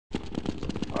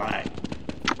Alright.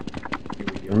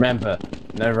 Remember,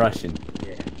 no rushing.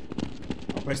 Yeah.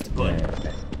 I'll press the button.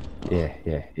 Yeah.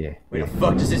 Where the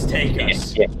fuck does this take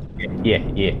us? Yeah.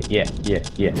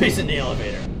 Piss in the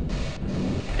elevator.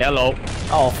 Hello.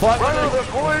 Oh, fuck.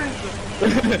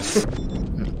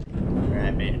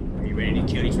 Alright, man. Are you ready to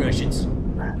kill these Russians?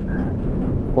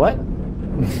 What?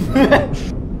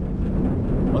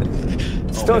 What?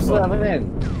 Stop slamming in.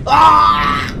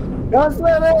 Ah! Don't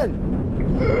slam in.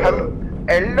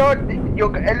 Hello,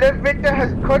 your elevator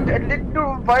has caught a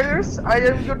little virus. I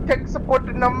am your tech support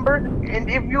number, and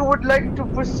if you would like to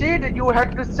proceed, you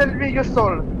have to sell me your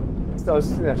soul. Stop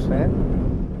slamming.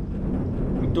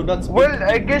 We do not speak. Well,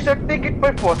 I guess I'll take it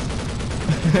by force.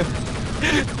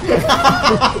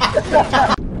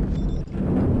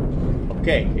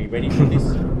 Okay, are you ready for this?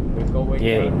 We're going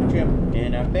Yeah. on a trip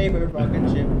in our favorite rocket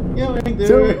ship. Going To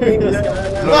through be the loved.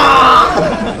 sky.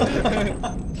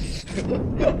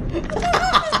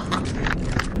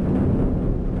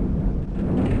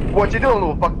 What you doing,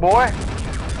 little fuck boy?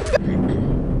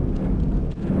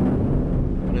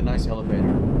 What a nice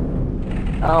elevator.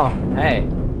 Oh, hey.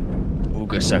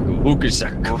 Ooga shaka, ooga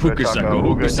shaka, ooga shaka,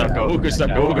 ooga shaka, ooga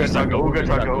shaka, ooga shaka, ooga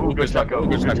shaka, ooga shaka,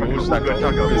 ooga shaka, ooga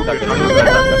shaka.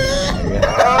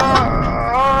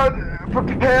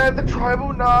 Prepare the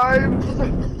tribal knives.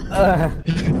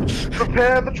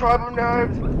 Prepare the tribal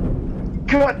knives.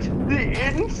 Got the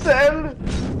incel.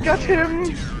 Got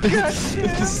him. Got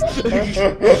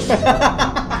him.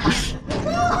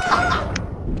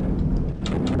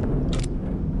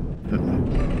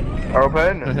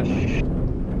 Open.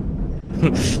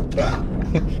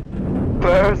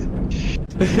 Close.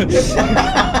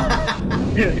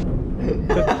 You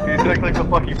look like a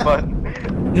fucking button.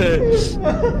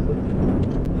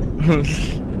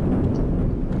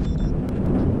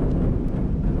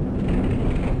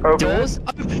 Open. Doors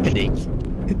opening.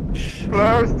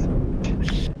 Closed.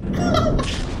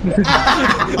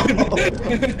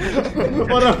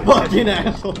 What a fucking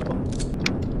asshole.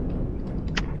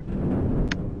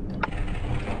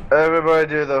 Everybody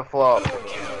do the flop.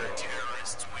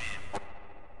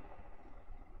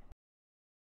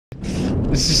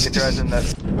 Get your eyes in that.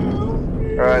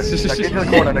 Alright, now get into the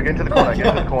corner, now get into the corner, get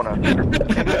into the corner.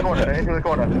 Get into the corner, get into the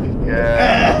corner.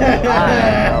 Yeah.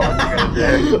 Now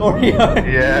what you gonna do?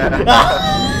 Yeah.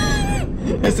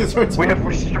 This is retarded. We have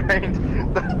restrained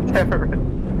the terrorist.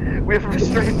 We have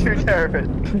restrained 2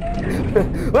 terrorists.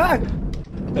 What?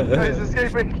 No, he's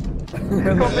escaping. He's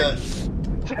coming.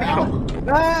 Shake him.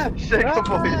 Shake him,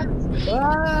 please.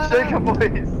 Shake him,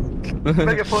 please.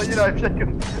 Mega, pull your knife, shake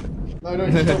him. No,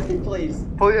 just help me, please.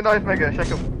 Pull your knife, Mega, shake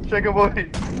him. Shake him, please.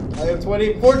 I have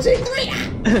 20, 14, 3.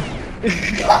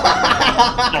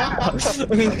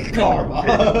 Karma.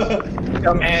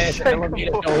 Dumbass Shake him,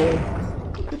 elevator door.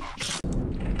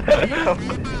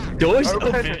 Doors Open.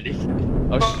 opening.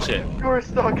 Oh shit. You're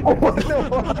stuck. What?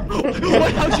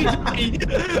 How'd you die?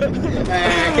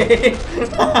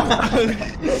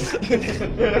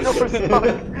 You're stuck.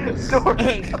 Door.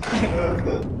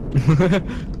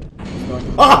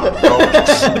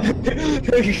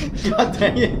 God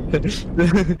dang it.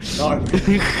 No.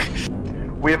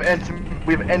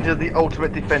 We've entered the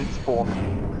ultimate defense form.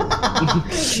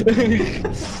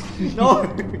 No.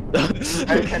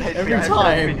 Every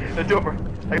time. The door.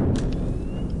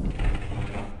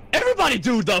 Everybody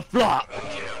do the flop.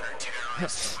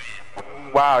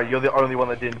 Wow, you're the only one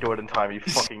that didn't do it in time, you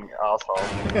fucking asshole.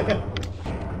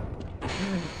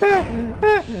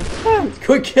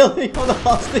 Quit killing all the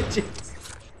hostages.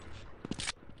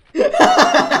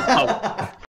 Oh.